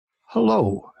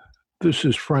Hello, this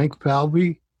is Frank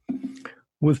Falvey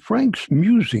with Frank's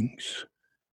Musings.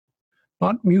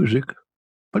 Not music,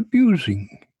 but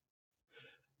musing.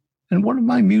 And what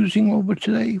am I musing over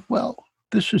today? Well,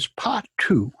 this is part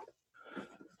 2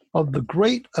 of the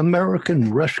Great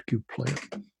American Rescue Plan.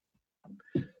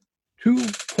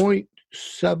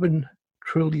 $2.7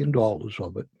 trillion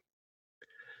of it.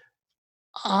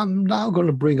 I'm now going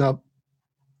to bring up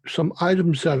some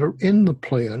items that are in the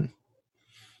plan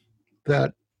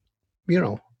that,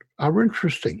 are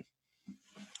interesting.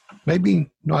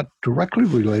 Maybe not directly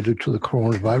related to the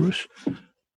coronavirus,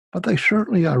 but they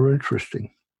certainly are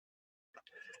interesting.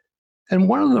 And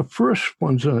one of the first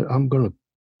ones I'm going to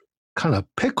kind of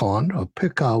pick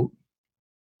out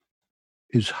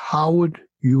is Howard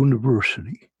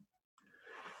University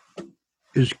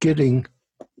is getting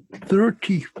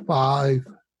 $35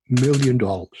 million.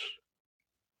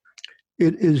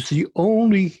 It is the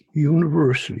only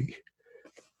university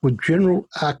with general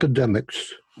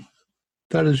academics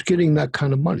that is getting that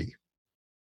kind of money.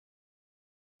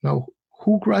 Now,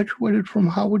 who graduated from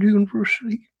Howard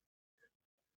University?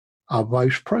 Our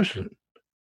vice president.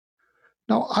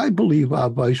 Now, I believe our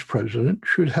vice president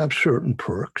should have certain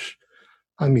perks.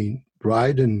 I mean,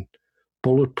 ride in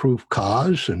bulletproof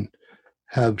cars and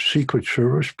have Secret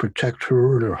Service protect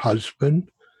her and her husband,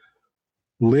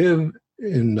 live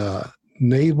in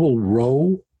Naval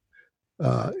Row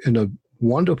in a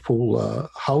wonderful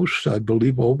house, I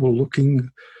believe,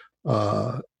 overlooking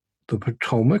the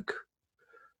Potomac,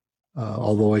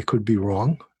 although I could be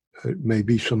wrong. It may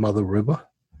be some other river.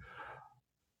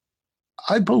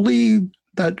 I believe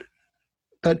that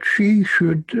she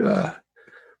should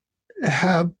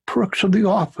have perks of the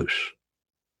office.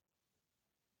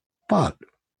 But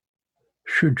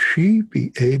should she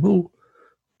be able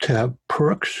to have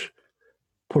perks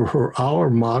for her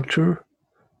alma mater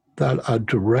that are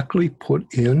directly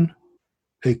put in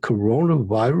a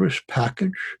coronavirus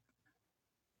package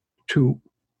to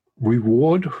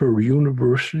reward her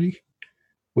university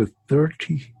with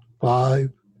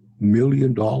 $35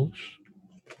 million?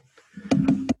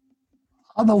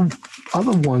 Other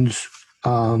ones,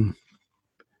 I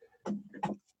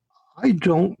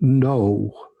don't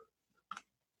know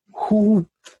who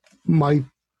might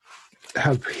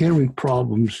have hearing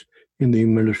problems in the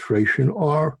administration,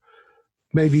 or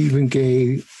maybe even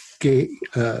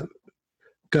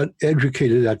got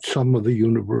educated at some of the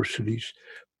universities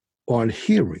on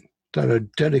hearing, that are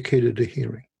dedicated to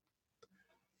hearing.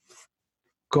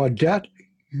 Gaudet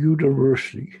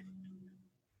University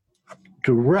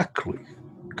directly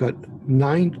got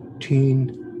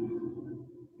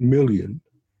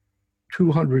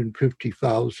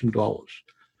 $19,250,000.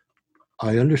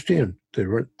 I understand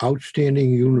they're an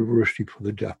outstanding university for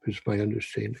the deaf, is my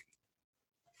understanding.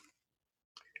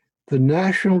 The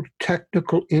National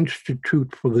Technical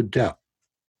Institute for the Deaf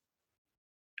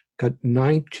got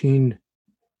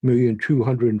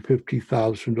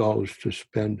 $19,250,000 to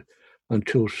spend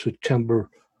until September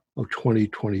of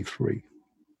 2023.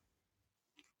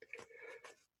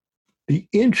 The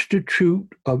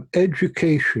Institute of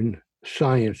Education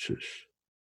Sciences,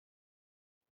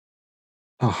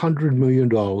 $100 million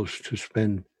to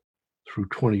spend through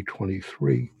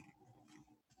 2023.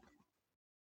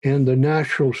 And the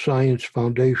National Science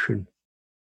Foundation,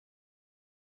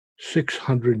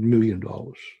 $600 million.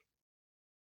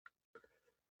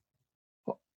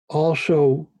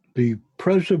 Also, the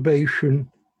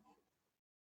preservation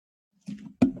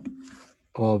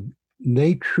of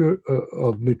nature,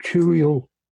 of material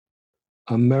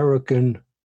American,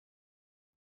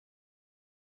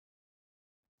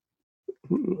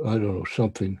 I don't know,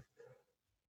 something,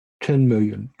 $10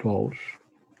 million.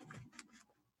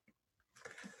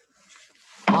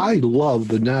 I love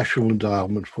the National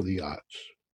Endowment for the Arts.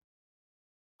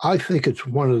 I think it's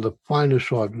one of the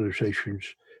finest organizations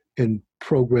in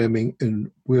programming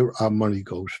and where our money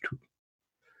goes to.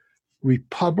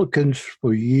 Republicans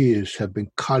for years have been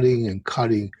cutting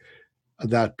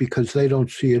that because they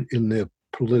don't see it in their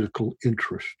political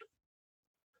interest.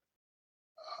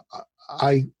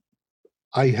 I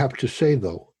have to say,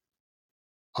 though,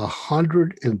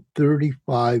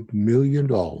 $135 million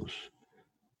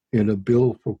in a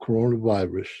bill for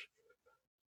coronavirus,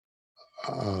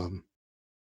 I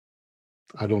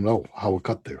don't know how it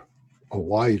got there or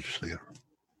why it's there.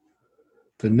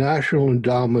 The National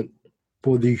Endowment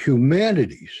for the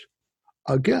Humanities,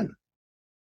 again,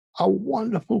 a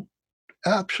wonderful,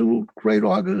 absolute great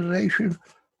organization.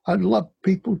 I'd love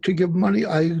people to give money.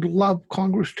 I love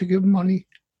Congress to give money.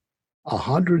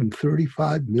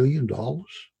 $135 million.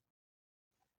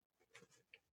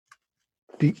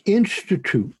 The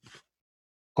Institute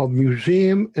of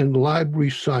museum and library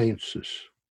sciences.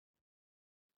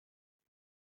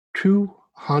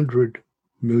 $200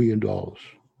 million.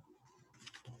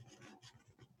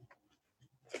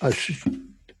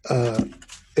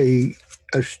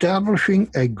 Establishing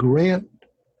a grant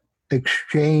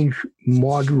exchange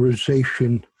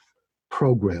modernization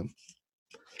program.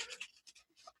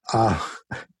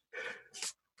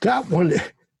 That one,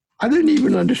 I didn't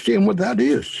even understand what that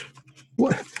is.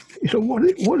 What is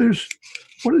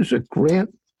a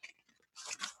grant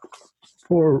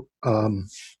for a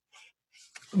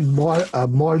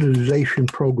modernization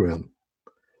program?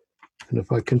 And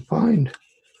if I can find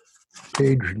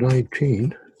page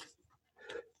 19,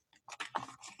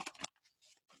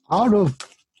 out of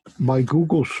my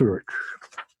Google search,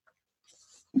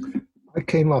 I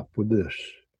came up with this.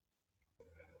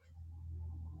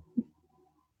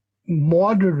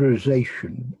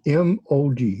 Modernization,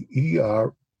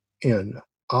 modernization,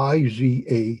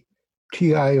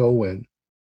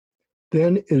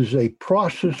 then is a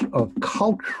process of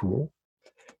cultural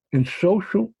and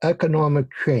social economic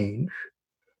change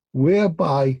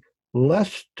whereby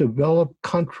less developed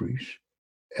countries,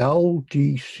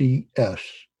 LDCs,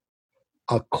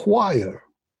 acquire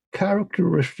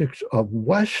characteristics of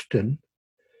Western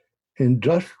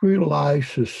industrialized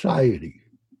society.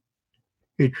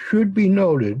 It should be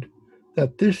noted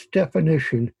that this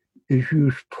definition is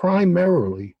used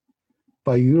primarily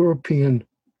by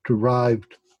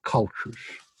European-derived cultures.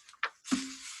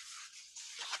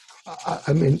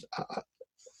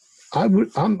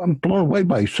 I'm blown away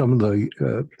by some of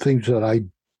the things that I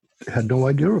had no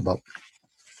idea about.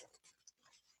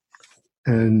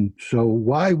 And so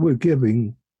why we're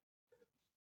giving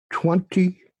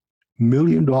 $20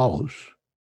 million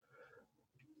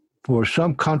for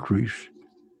some countries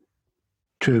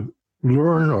to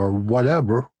learn or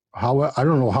whatever, how I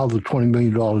don't know how the $20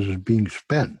 million is being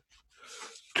spent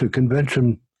to convince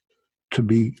them to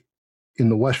be in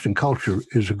the Western culture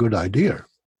is a good idea.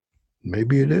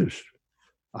 Maybe it is.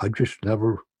 I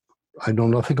know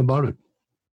nothing about it.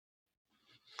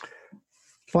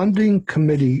 Funding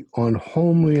Committee on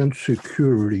Homeland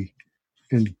Security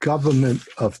and Government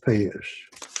Affairs,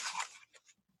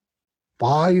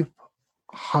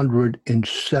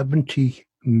 $570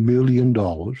 million,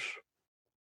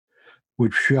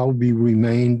 which shall be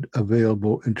remained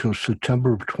available until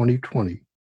September of 2020.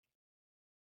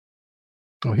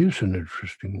 Oh, here's an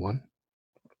interesting one.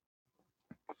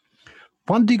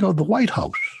 Funding of the White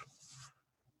House.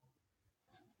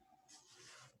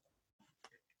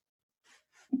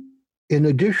 In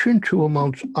addition to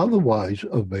amounts otherwise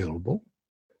available,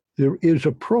 there is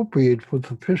appropriate for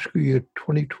the fiscal year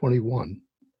 2021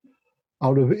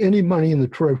 out of any money in the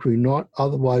Treasury not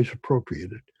otherwise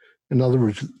appropriated. In other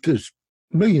words, there's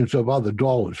millions of other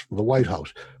dollars for the White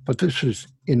House, but this is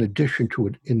in addition to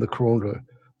it in the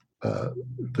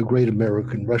the Great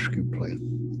American Rescue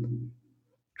Plan.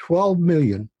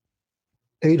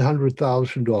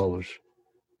 $12,800,000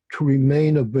 to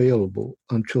remain available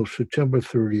until September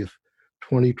 30th,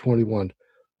 2021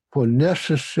 for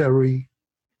necessary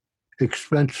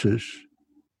expenses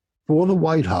for the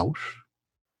White House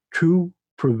to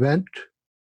prevent,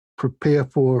 prepare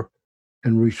for,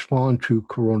 and respond to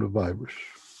coronavirus.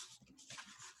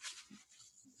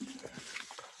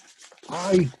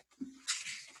 I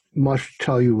must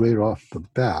tell you right off the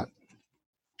bat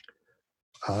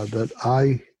that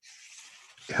I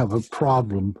have a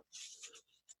problem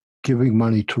giving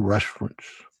money to restaurants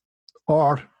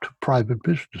or to private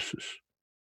businesses.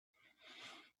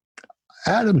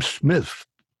 Adam Smith,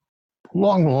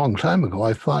 long time ago,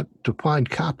 I thought defined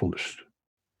capitalists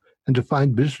and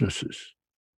defined businesses.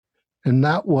 And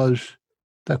that was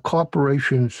that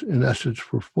corporations, in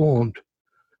essence, were formed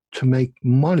to make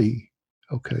money,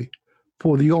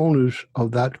 for the owners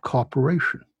of that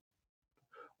corporation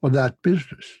or that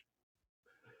business.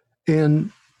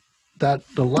 And that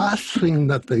the last thing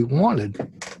that they wanted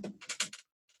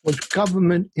was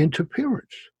government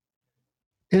interference.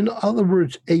 In other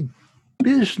words, a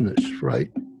business,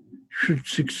 should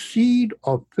succeed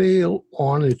or fail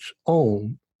on its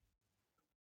own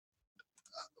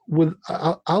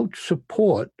without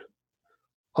support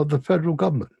of the federal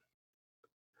government.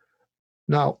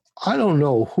 Now, I don't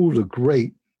know who the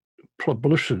great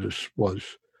publicist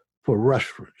was for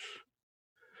restaurants,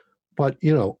 but,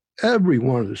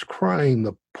 everyone is crying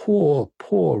the poor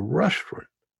restaurant.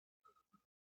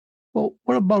 Well,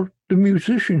 what about the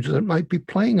musicians that might be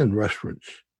playing in restaurants?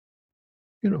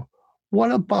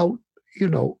 What about,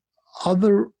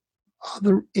 other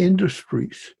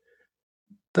industries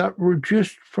that were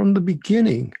just from the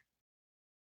beginning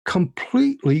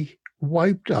completely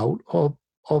wiped out or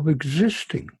of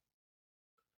existing.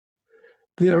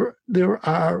 There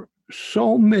are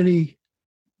so many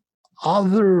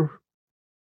other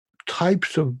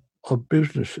types of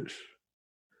businesses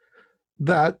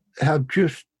that have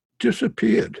just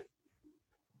disappeared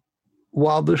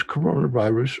while this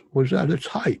coronavirus was at its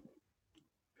height.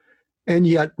 And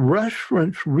yet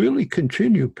restaurants really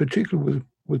continue, particularly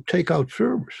with takeout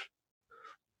service.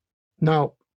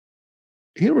 Now,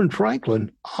 here in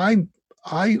Franklin, I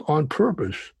on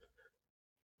purpose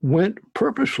went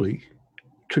purposely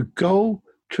to go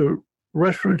to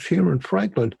restaurants here in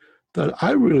Franklin that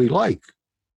I really like,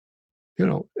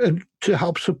 and to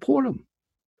help support them.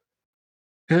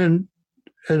 And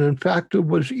in fact, there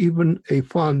was even a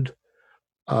fund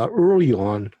early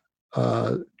on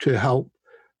to help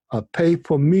pay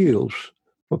for meals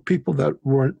for people that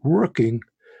weren't working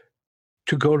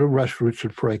to go to restaurants in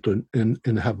Franklin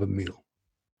and have a meal.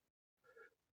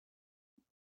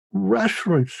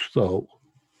 Restaurants, though,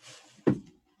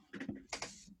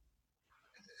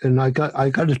 and I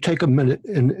got to take a minute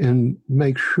and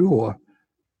make sure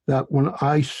that when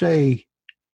I say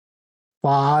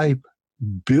 $5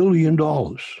 billion,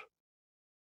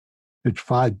 it's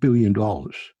 $5 billion,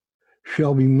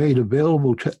 shall be made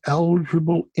available to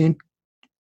eligible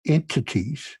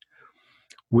entities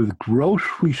with gross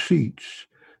receipts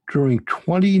during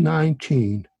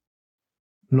 2019,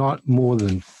 not more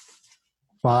than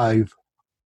 $500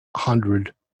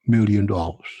 million.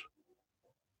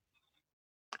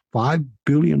 $5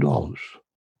 billion.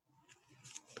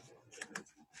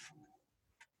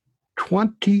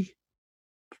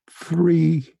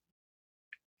 $23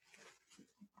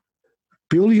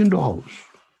 billion.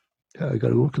 I got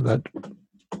to look at that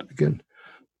again.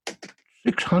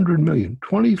 600 million.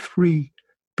 $23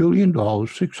 billion,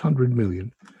 600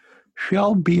 million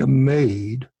shall be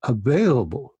made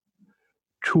available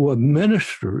to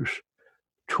administrators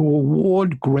to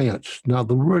award grants. Now,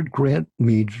 the word grant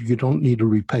means you don't need to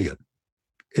repay it.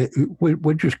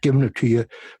 We're just giving it to you.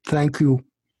 Thank you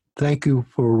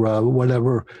for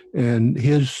whatever, and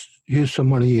here's some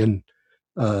money, and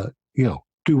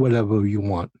do whatever you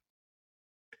want.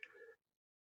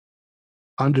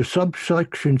 Under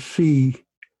subsection C,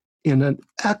 in an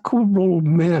equitable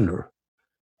manner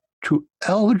to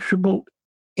eligible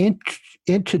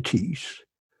entities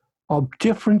of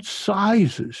different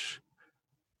sizes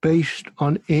based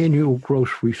on annual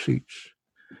gross receipts.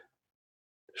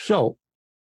 So,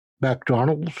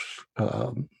 McDonald's,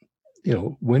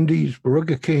 Wendy's,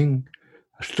 Burger King,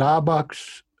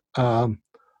 Starbucks,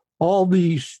 all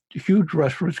these huge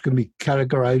restaurants can be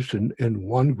categorized in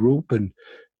one group, and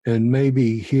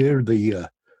maybe here the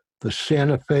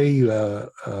Santa Fe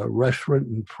restaurant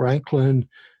in Franklin,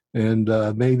 and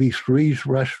maybe Three's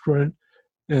restaurant,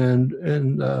 and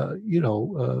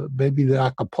maybe the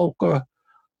Acapulco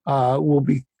will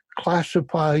be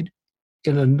classified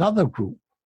in another group.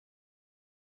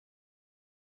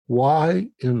 Why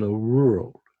in the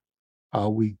world are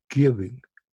we giving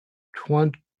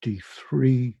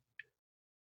 $23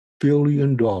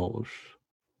 billion to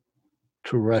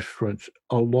restaurants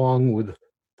along with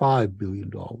 $5 billion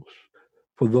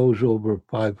for those over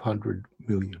 500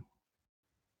 million?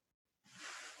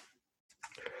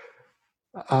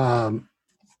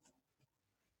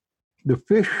 The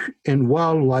Fish and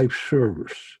Wildlife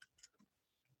Service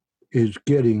is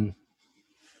getting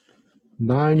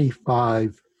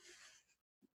 $95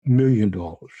 million.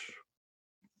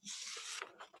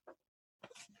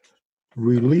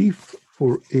 Relief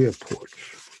for airports.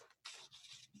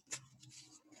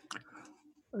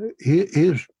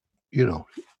 Here's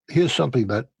something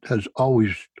that has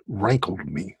always rankled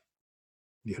me.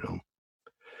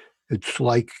 It's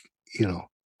like,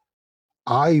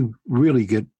 I really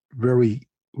get very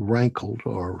rankled,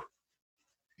 or,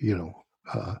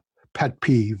 pet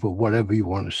peeve, or whatever you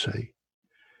want to say,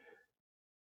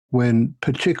 when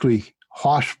particularly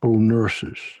hospital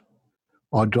nurses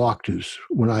or doctors,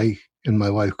 when I and my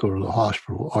wife go to the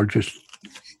hospital, or just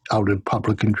out in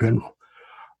public in general,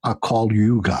 are called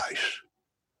you guys.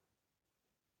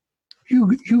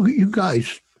 You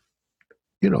guys,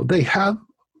 they have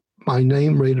my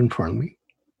name right in front of me.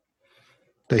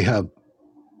 They have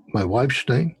my wife's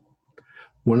name.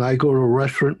 When I go to a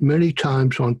restaurant, many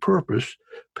times on purpose,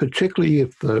 particularly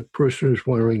if the person is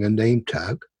wearing a name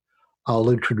tag,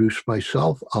 I'll introduce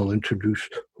myself. I'll introduce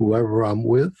whoever I'm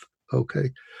with.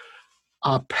 Okay.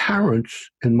 Our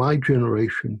parents in my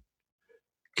generation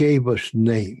gave us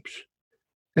names.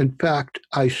 In fact,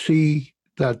 I see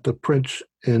that the prince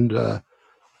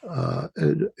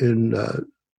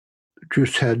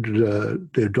just had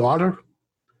their daughter,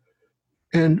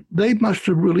 and they must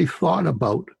have really thought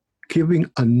about giving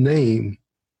a name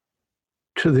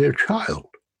to their child.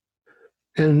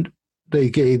 And they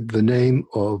gave the name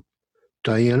of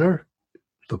Diana,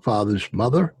 the father's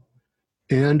mother,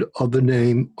 and of the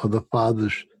name of the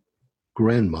father's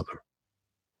grandmother.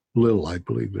 Lil, I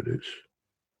believe it is.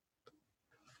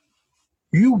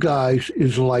 You guys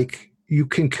is like, you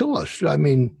can kill us. I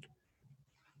mean,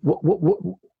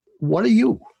 what are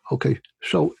you? Okay,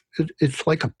 so it's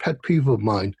like a pet peeve of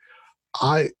mine.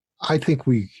 I think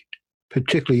we,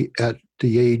 particularly at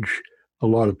the age a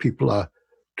lot of people are,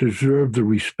 deserve the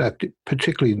respect,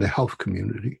 particularly in the health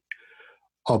community,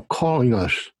 of calling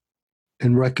us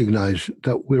and recognize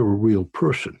that we're a real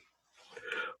person.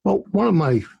 Well, one of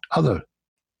my other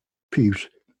peeves,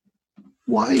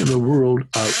 why in the world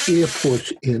are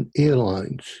airports and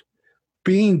airlines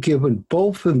being given,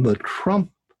 both in the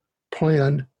Trump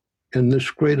plan and this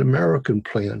great American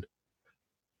plan,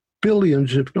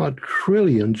 billions, if not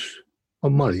trillions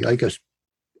of money? I guess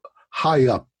high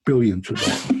up, billions of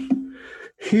dollars.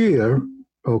 Here,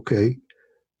 okay,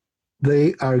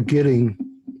 they are getting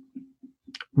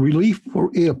relief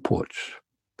for airports.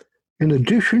 In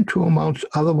addition to amounts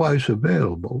otherwise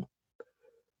available,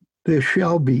 there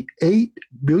shall be $8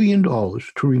 billion to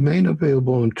remain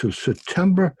available until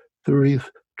September 30th,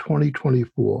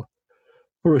 2024,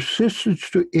 for assistance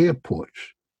to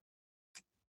airports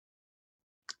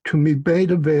to be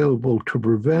made available to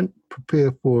prevent,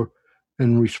 prepare for,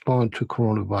 and respond to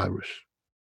coronavirus.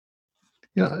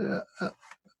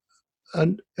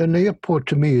 An airport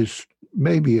to me is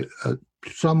maybe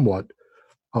somewhat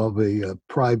of a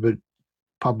private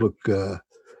public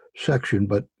section,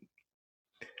 but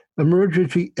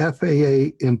emergency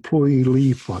FAA employee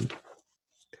leave fund,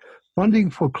 funding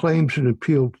for claims and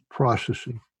appeal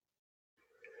processing,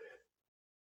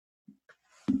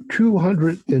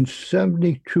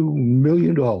 $272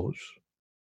 million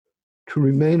to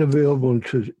remain available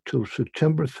until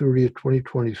September 30th,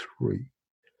 2023,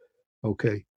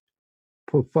 okay,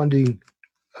 for funding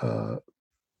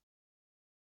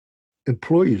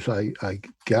employees, I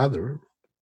gather.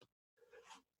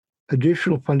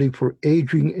 Additional funding for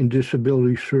aging and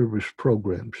disability service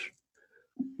programs,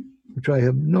 which I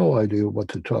have no idea what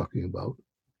they're talking about,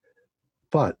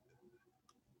 but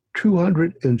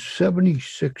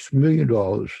 $276 million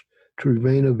to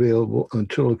remain available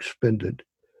until expended,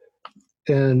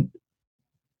 and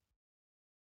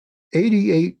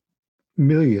 $88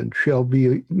 million shall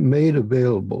be made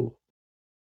available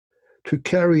to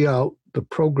carry out the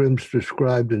programs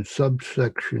described in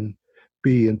subsection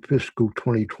B in fiscal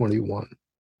 2021.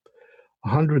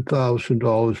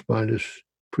 $100,000 minus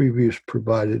previous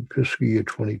provided fiscal year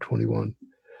 2021.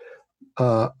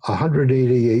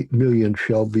 $188 million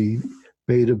shall be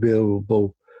made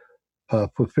available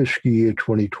for fiscal year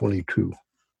 2022.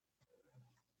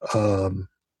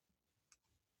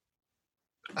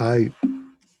 I,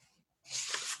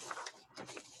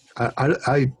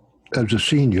 as a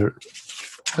senior,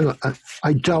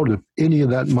 I doubt if any of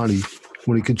that money,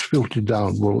 when it gets filtered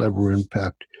down, will ever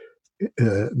impact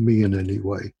me in any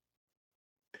way.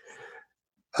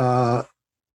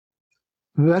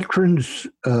 Veterans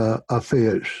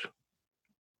Affairs,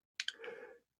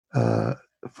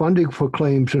 funding for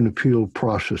claims and appeal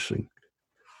processing,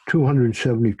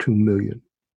 $272 million.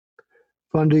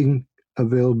 Funding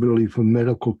availability for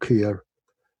medical care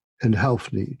and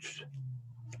health needs,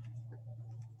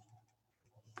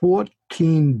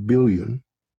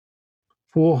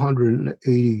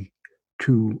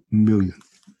 $14,482 million.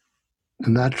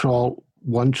 And that's all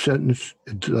one sentence.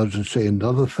 It doesn't say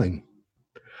another thing.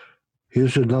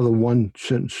 Here's another one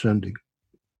sentence.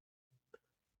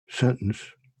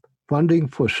 Funding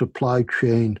for supply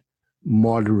chain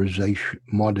modernization,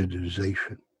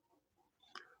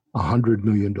 $100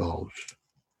 million.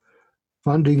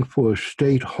 Funding for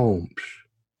state homes,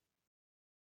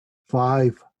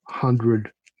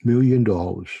 $500 million.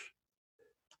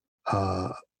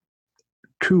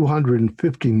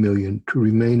 $250 million to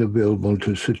remain available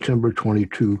until September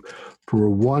 22 for a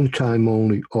one-time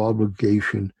only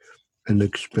obligation and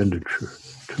expenditure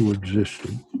to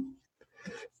existing.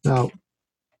 Now,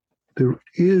 there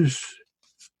is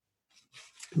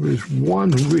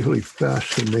one really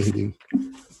fascinating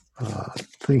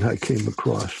thing I came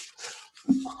across.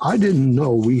 I didn't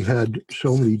know we had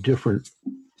so many different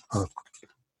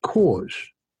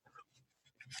corps.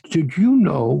 Did you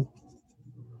know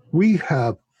we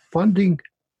have funding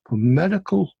for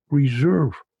Medical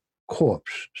Reserve Corps,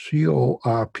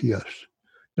 CORPS,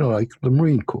 like the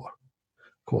Marine Corps?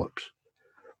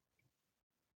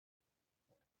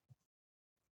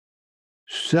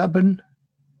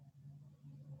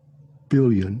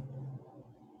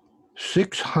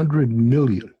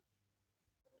 $7,600,000,000.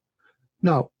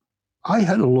 Now, I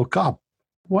had to look up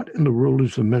what in the world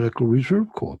is the Medical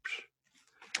Reserve Corps.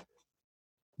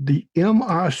 The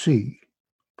MRC,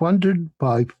 funded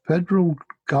by federal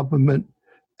government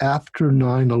after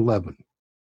 9/11,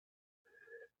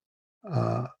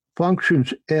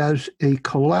 functions as a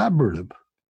collaborative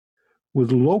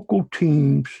with local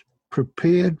teams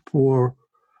prepared for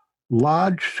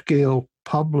large-scale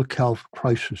public health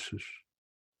crises,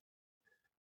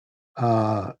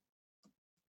 for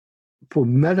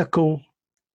medical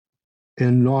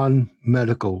and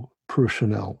non-medical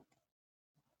personnel.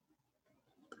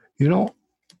 You know,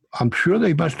 I'm sure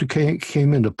they must have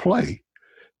came into play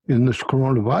in this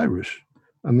coronavirus.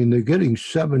 I mean, they're getting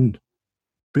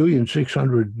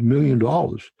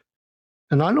 $7,600,000,000.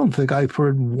 And I don't think I've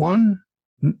heard one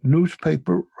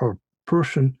newspaper or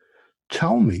person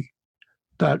tell me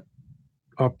that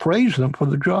or praise them for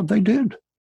the job they did.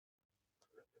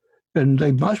 And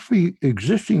they must be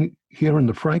existing here in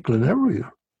the Franklin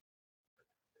area.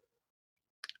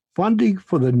 Funding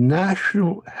for the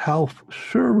National Health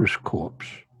Service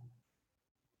Corps.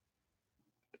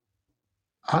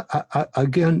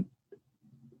 Again,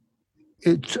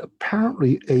 it's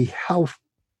apparently a health,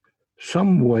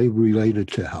 some way related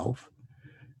to health,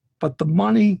 but the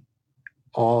money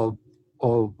of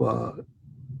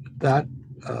that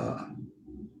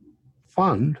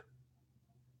fund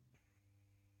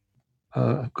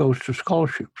goes to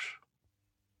scholarships.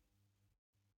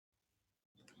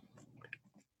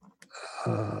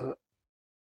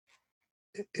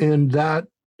 And that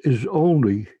is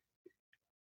only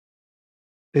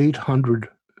 $800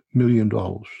 million.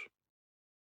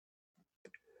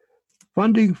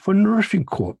 Funding for nursing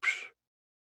corps.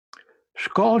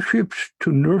 Scholarships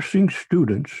to nursing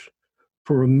students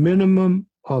for a minimum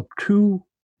of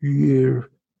 2-year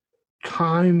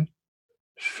time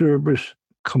service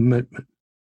commitment.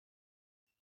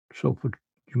 So if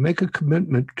you make a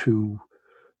commitment to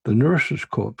the nurses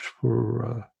corps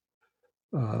for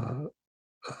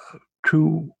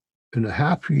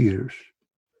 2.5 years,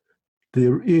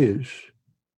 there is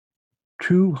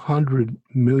 $200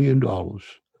 million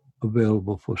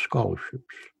available for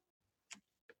scholarships.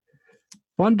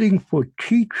 Funding for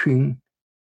teaching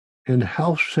in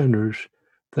health centers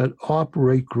that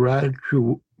operate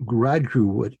graduate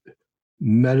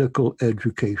medical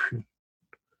education,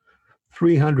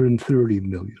 $330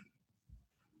 million.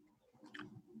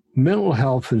 Mental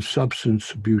health and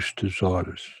substance abuse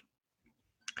disorders.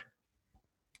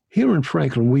 Here in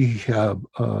Franklin, we have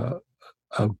a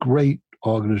great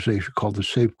organization called the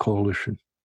Safe Coalition.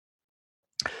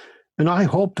 And I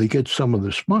hope they get some of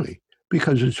this money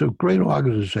because it's a great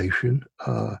organization.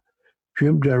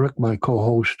 Jim Derrick, my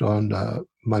co-host on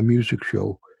my music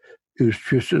show, is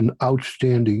just an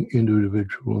outstanding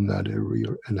individual in that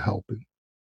area and helping.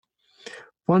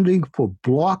 Funding for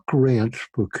block grants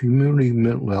for community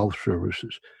mental health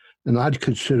services, and I'd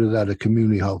consider that a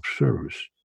community health service.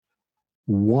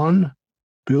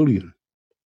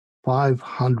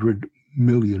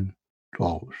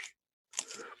 $1,500,000,000.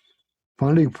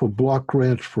 Funding for block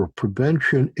grants for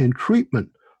prevention and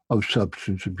treatment of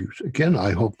substance abuse. Again,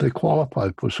 I hope they qualify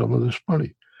for some of this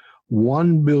money.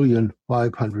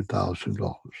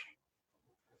 $1,500,000.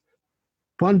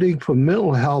 Funding for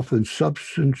mental health and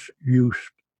substance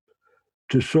use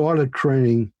disorder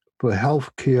training for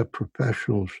healthcare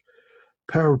professionals,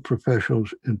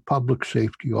 paraprofessionals, and public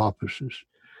safety officers.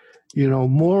 You know,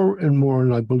 more and more,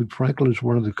 and I believe Franklin is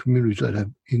one of the communities that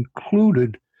have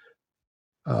included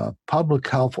public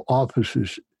health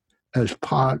officers as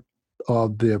part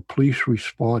of their police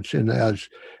response and as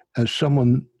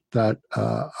someone that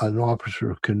an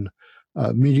officer can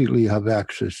immediately have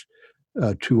access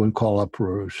to and call up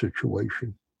for a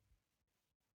situation.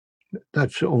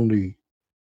 That's only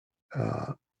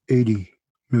 $80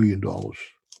 million.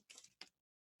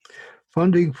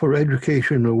 Funding for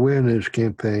education awareness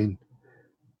campaign,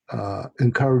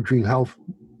 encouraging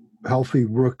healthy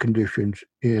work conditions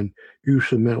and use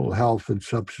of mental health and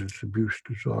substance abuse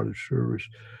disorder service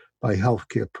by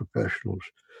healthcare professionals,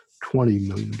 $20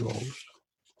 million.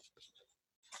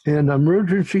 And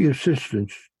emergency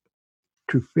assistance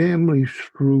to families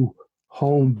through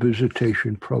home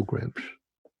visitation programs,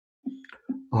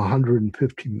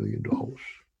 $150 million.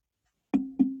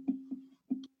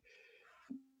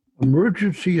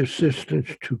 Emergency assistance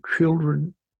to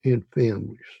children and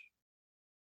families,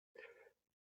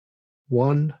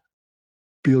 $1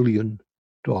 billion.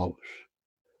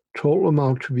 Total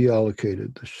amount to be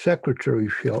allocated. The Secretary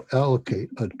shall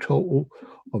allocate a total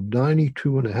of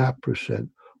 92.5%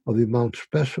 of the amount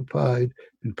specified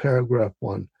in paragraph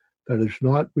 1 that is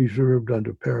not reserved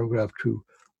under paragraph 2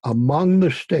 among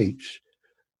the states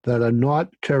that are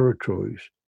not territories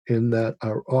and that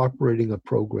are operating a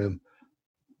program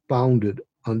bounded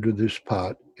under this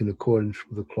part in accordance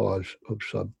with the clause of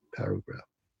subparagraph.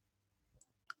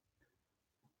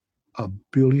 $1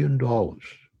 billion. You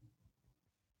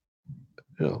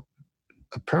know,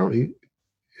 apparently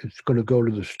it's going to go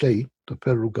to the state. The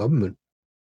federal government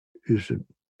isn't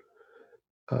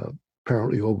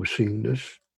apparently overseeing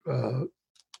this.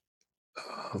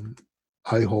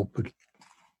 I hope it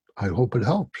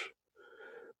helps.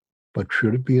 But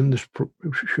should it be in this?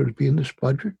 Should it be in this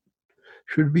budget?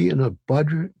 Should it be in a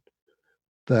budget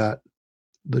that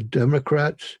the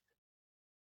Democrats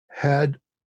had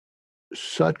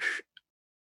such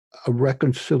a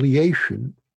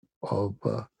reconciliation of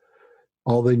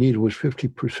all they needed was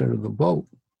 50% of the vote,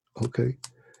 okay?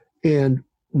 And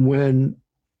when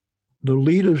the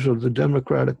leaders of the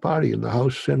Democratic Party in the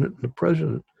House, Senate, and the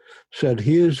President said,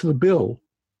 here's the bill,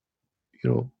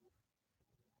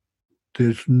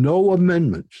 there's no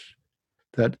amendments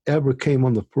that ever came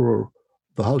on the floor of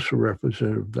the House of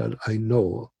Representatives that I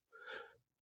know of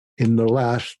in the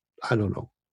last,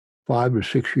 5 or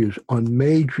 6 years on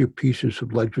major pieces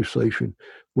of legislation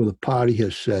where the party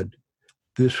has said,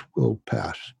 this will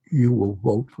pass. You will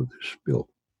vote for this bill.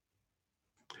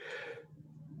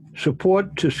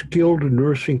 Support to skilled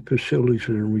nursing facilities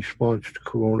in response to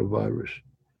coronavirus,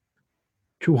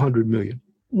 $200 million.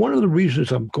 One of the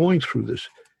reasons I'm going through this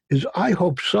is I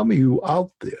hope some of you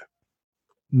out there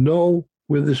know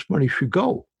where this money should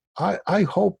go. I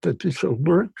hope that this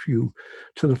alerts you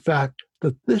to the fact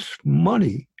that this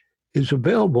money is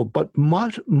available, but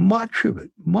much of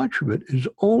it is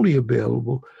only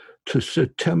available to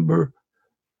September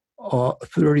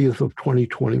 30th of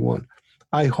 2021.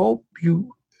 I hope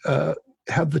you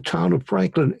have the town of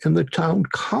Franklin and the town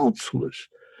councilors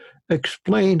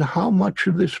explain how much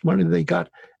of this money they got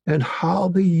and how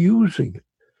they're using it,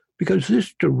 because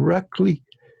this directly,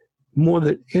 more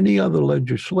than any other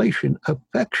legislation,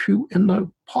 affects you in the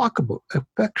pocketbook,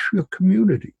 affects your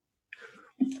community.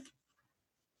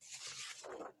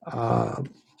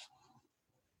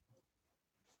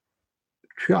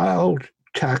 Child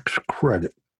tax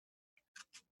credit.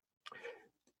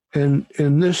 And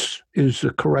this is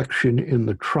a correction in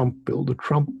the Trump bill. The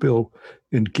Trump bill,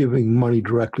 in giving money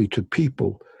directly to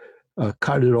people,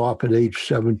 cut it off at age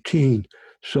 17.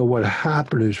 So what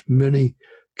happened is many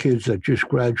kids that just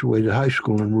graduated high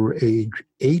school and were age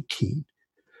 18,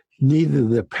 neither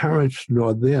their parents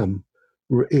nor them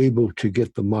were able to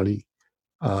get the money.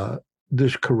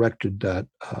 This corrected that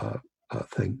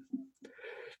thing.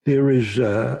 There is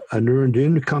an earned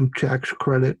income tax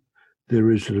credit.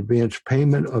 There is an advance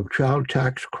payment of child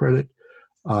tax credit.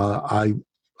 I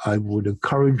would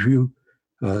encourage you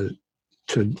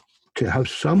to have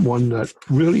someone that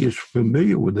really is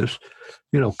familiar with this,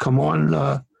 come on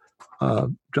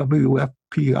WFPR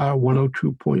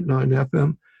 102.9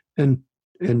 FM and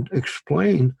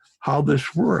explain how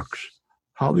this works,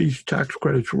 how these tax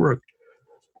credits work,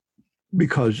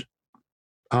 because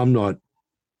I'm not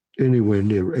anywhere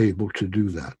near able to do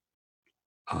that.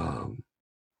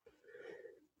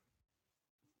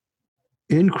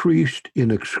 Increased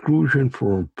in exclusion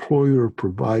for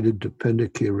employer-provided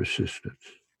dependent care assistance.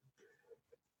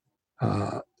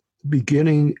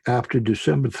 Beginning after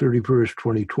December 31st,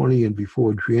 2020 and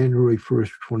before January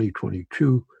 1st,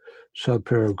 2022,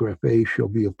 subparagraph A shall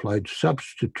be applied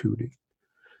substituting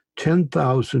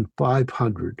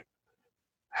 $10,500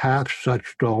 half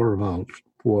such dollar amounts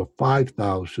for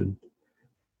 $5,000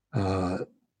 to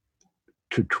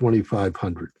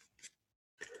 $2,500.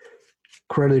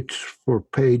 Credits for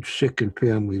paid sick and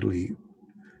family leave.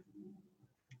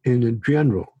 And in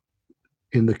general,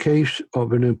 in the case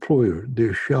of an employer,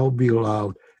 there shall be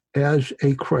allowed as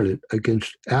a credit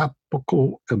against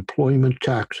applicable employment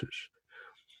taxes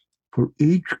for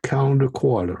each calendar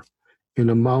quarter an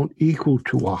amount equal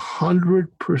to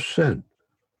 100%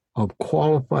 of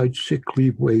qualified sick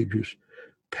leave wages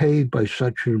paid by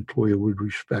such an employer with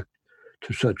respect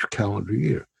to such calendar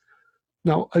year.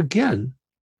 Now, again,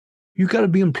 you got to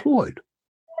be employed.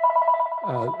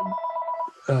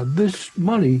 This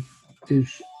money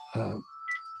is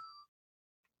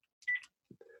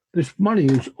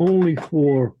only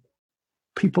for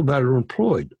people that are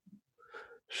employed,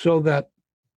 so that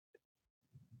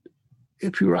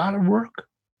if you're out of work,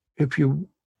 if you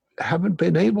haven't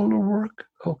been able to work,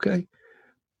 okay,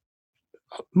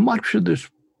 much of this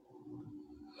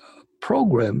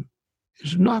program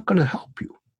is not going to help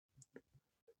you.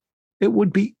 It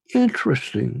would be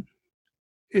interesting,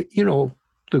 the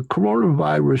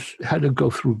coronavirus had to go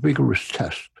through vigorous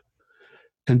tests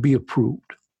and be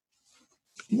approved.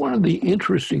 one of the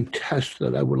interesting tests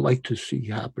that I would like to see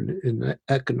happen in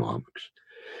economics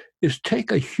is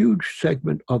take a huge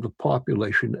segment of the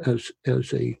population as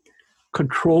a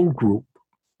control group,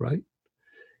 right?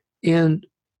 And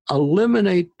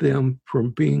eliminate them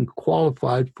from being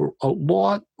qualified for a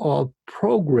lot of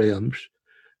programs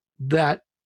that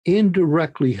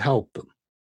indirectly help them.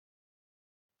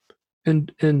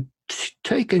 And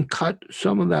take and cut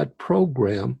some of that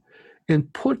program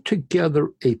and put together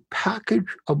a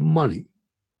package of money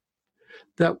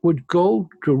that would go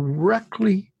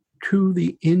directly to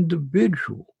the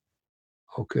individual,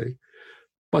 okay?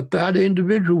 But that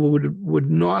individual would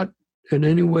not in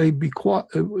any way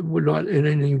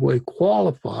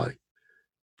qualify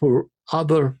for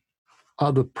other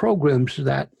programs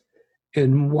that,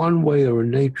 in one way or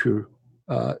nature,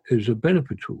 is a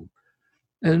benefit to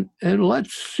them. And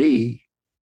let's see,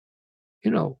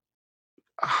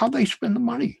 how they spend the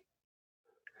money.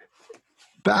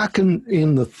 Back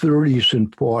in the 30s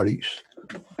and 40s,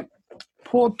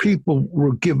 poor people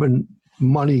were given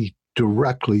money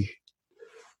directly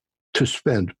to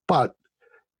spend, but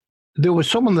there was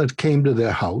someone that came to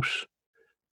their house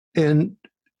and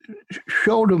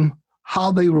showed them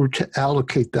how they were to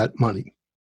allocate that money.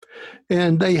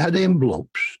 And they had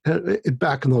envelopes.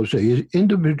 Back in those days,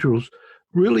 individuals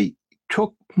really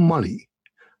took money,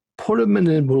 put them in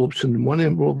envelopes, and one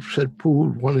envelope said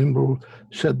food, one envelope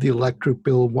said the electric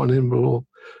bill, one envelope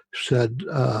said,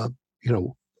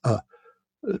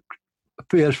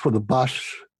 fares for the bus,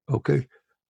 okay?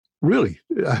 Really,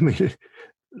 I mean,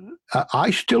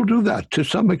 I still do that to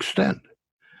some extent,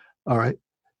 all right?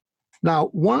 Now,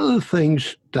 one of the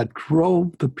things that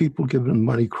drove the people giving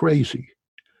money crazy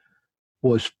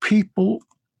was people,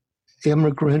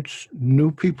 immigrants,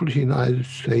 new people to the United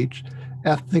States,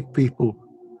 ethnic people.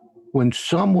 When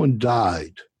someone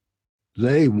died,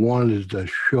 they wanted to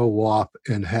show off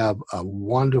and have a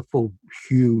wonderful,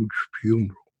 huge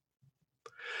funeral.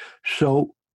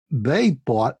 So they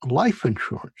bought life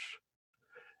insurance.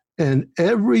 And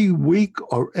every week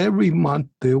or every month,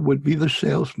 there would be the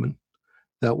salesman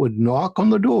that would knock on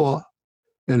the door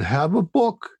and have a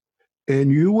book,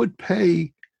 and you would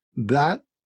pay that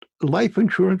life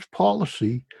insurance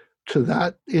policy to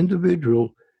that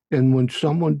individual. And when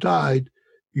someone died,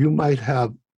 you might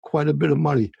have quite a bit of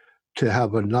money to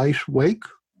have a nice wake,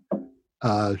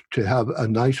 to have a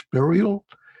nice burial.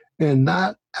 And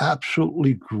that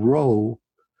absolutely drove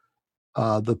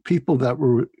the people that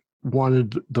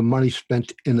wanted the money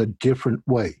spent in a different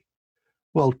way.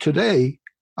 Well, today,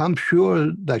 I'm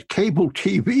sure that cable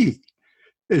TV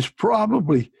is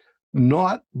probably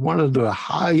not one of the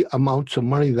high amounts of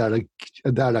money that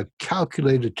are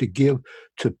calculated to give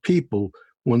to people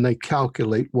when they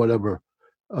calculate whatever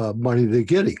money they're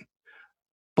getting.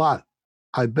 But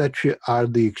I bet you are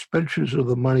the expenses of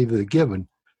the money they're given,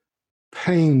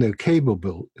 paying their cable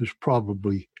bill is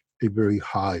probably a very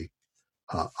high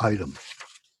item.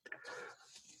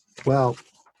 Well,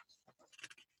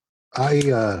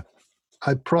 I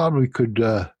probably could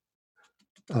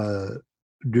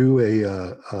do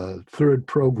a third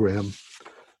program,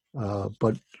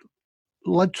 but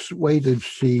let's wait and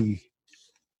see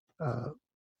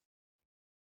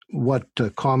what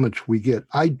comments we get.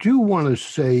 I do want to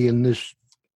say in this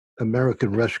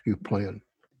American Rescue Plan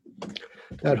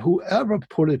that whoever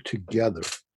put it together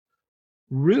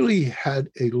really had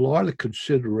a lot of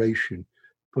consideration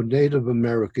for Native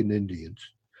American Indians,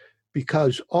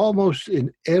 because almost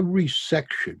in every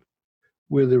section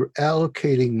where they're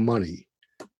allocating money,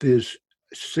 there's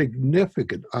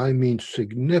significant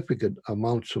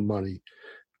amounts of money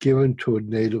given to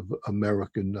Native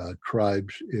American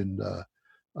tribes in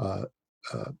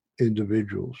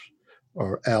individuals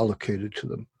are allocated to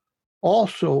them.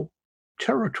 Also,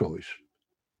 territories.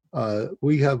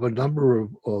 We have a number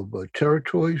of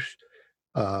territories.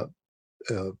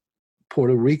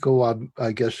 Puerto Rico,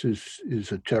 I guess,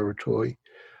 is a territory.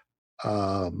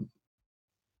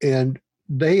 And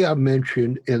they are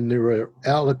mentioned and there are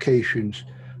allocations,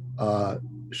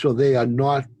 so they are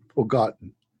not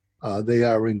forgotten. They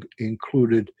are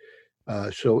included.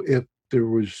 So if there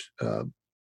was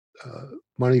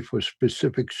money for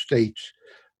specific states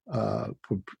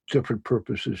for different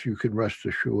purposes, you can rest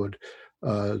assured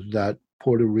that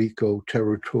Puerto Rico,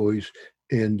 territories,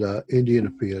 and Indian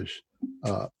Affairs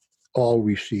all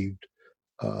received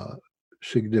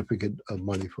significant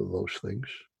money for those things.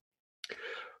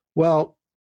 Well,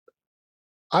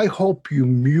 I hope you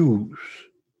muse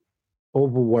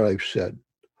over what I've said.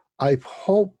 I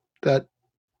hope that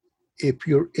if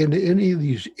you're in any of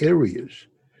these areas,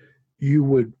 you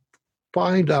would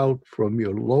find out from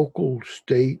your local,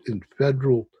 state, and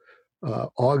federal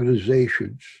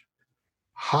organizations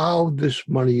how this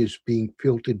money is being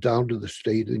filtered down to the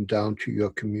state and down to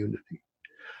your community.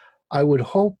 I would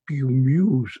hope you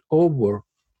muse over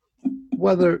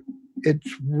whether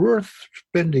it's worth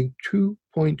spending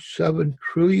 $2.7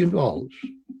 trillion,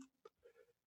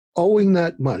 owing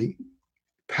that money,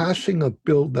 passing a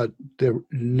bill that there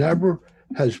never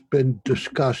has been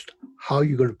discussed how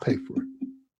you're going to pay for it.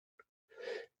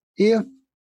 If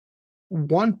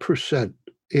 1%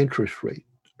 interest rate,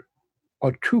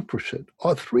 or 2%,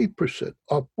 or 3%,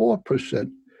 or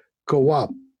 4% go up,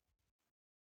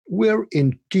 we're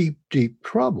in deep, deep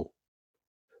trouble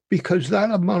because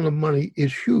that amount of money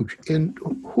is huge. And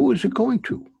who is it going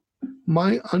to?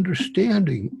 My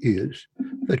understanding is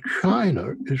that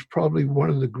China is probably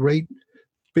one of the great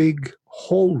big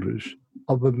holders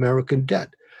of American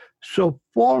debt. So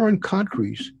foreign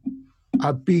countries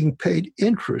are being paid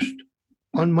interest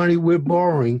on money we're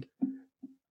borrowing.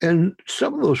 And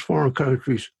some of those foreign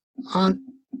countries don't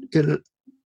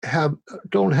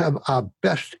have our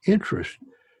best interest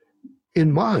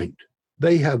in mind.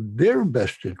 They have their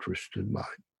best interest in mind.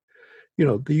 You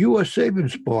know, the U.S.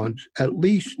 savings bonds, at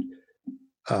least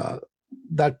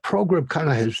that program kind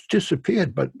of has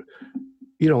disappeared. But,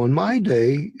 you know, in my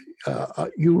day,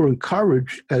 you were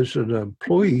encouraged as an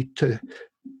employee to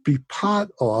be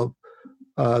part of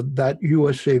that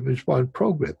U.S. savings bond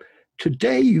program.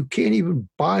 Today, you can't even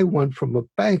buy one from a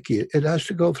bank. It has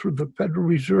to go through the Federal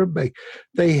Reserve Bank.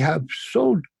 They have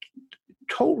so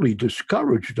totally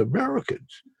discouraged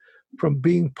Americans from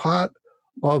being part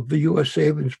of the U.S.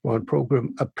 savings bond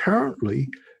program, apparently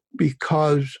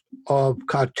because of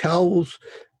cartels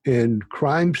and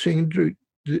crime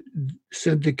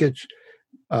syndicates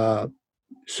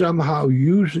somehow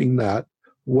using that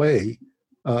way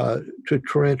to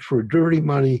transfer dirty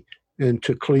money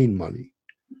into clean money.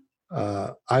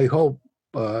 I hope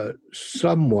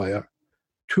somewhere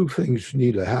two things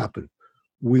need to happen.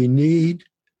 We need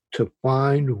to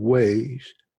find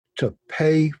ways to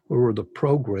pay for the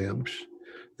programs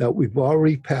that we've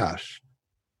already passed.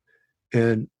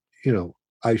 And, you know,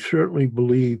 I certainly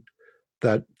believe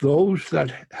that those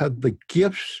that have the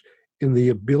gifts and the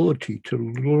ability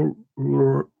to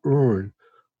earn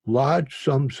large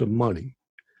sums of money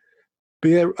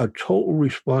bear a total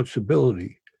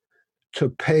responsibility to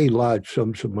pay large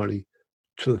sums of money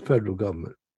to the federal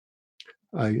government.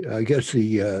 I guess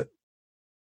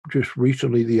just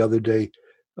recently, the other day,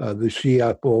 the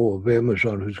CFO of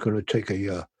Amazon, who's going to take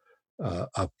a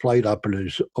flight up in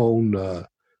his own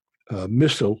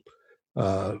missile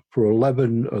for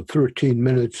 11 or 13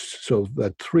 minutes, so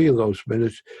that 3 of those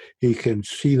minutes he can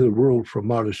see the world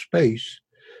from outer space,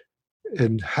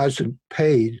 and hasn't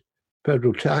paid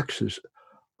federal taxes,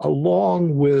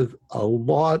 along with a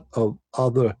lot of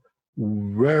other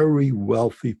very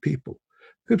wealthy people.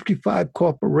 55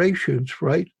 corporations,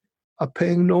 right, are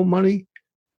paying no money.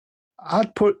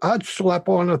 I'd slap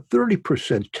on a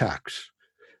 30% tax,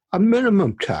 a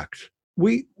minimum tax.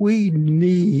 We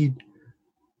need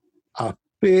a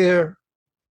fair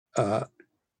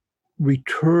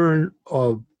return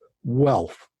of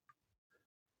wealth.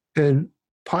 And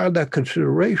part of that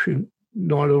consideration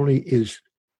not only is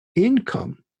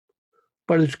income,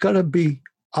 but it's got to be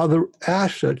other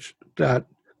assets that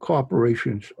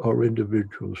corporations or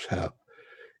individuals have,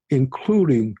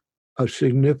 including a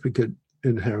significant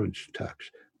inheritance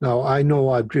tax. Now, I know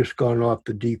I've just gone off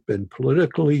the deep end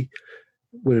politically,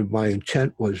 when my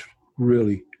intent was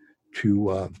really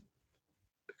to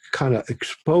kind of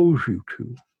expose you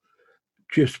to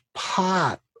just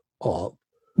part of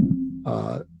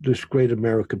this great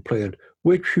American plan,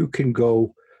 which you can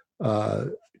go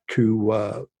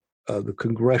to the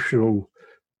congressional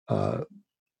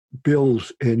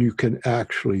bills, and you can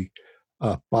actually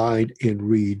find and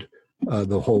read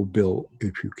the whole bill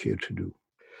if you care to do.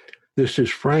 This is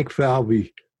Frank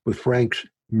Falvey with Frank's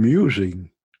Musing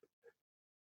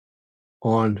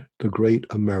on the Great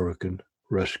American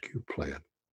Rescue Plan.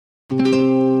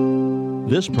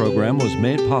 This program was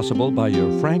made possible by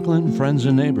your Franklin friends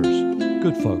and neighbors,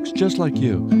 good folks just like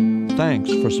you.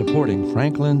 Thanks for supporting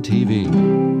Franklin TV.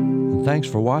 And thanks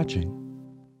for watching.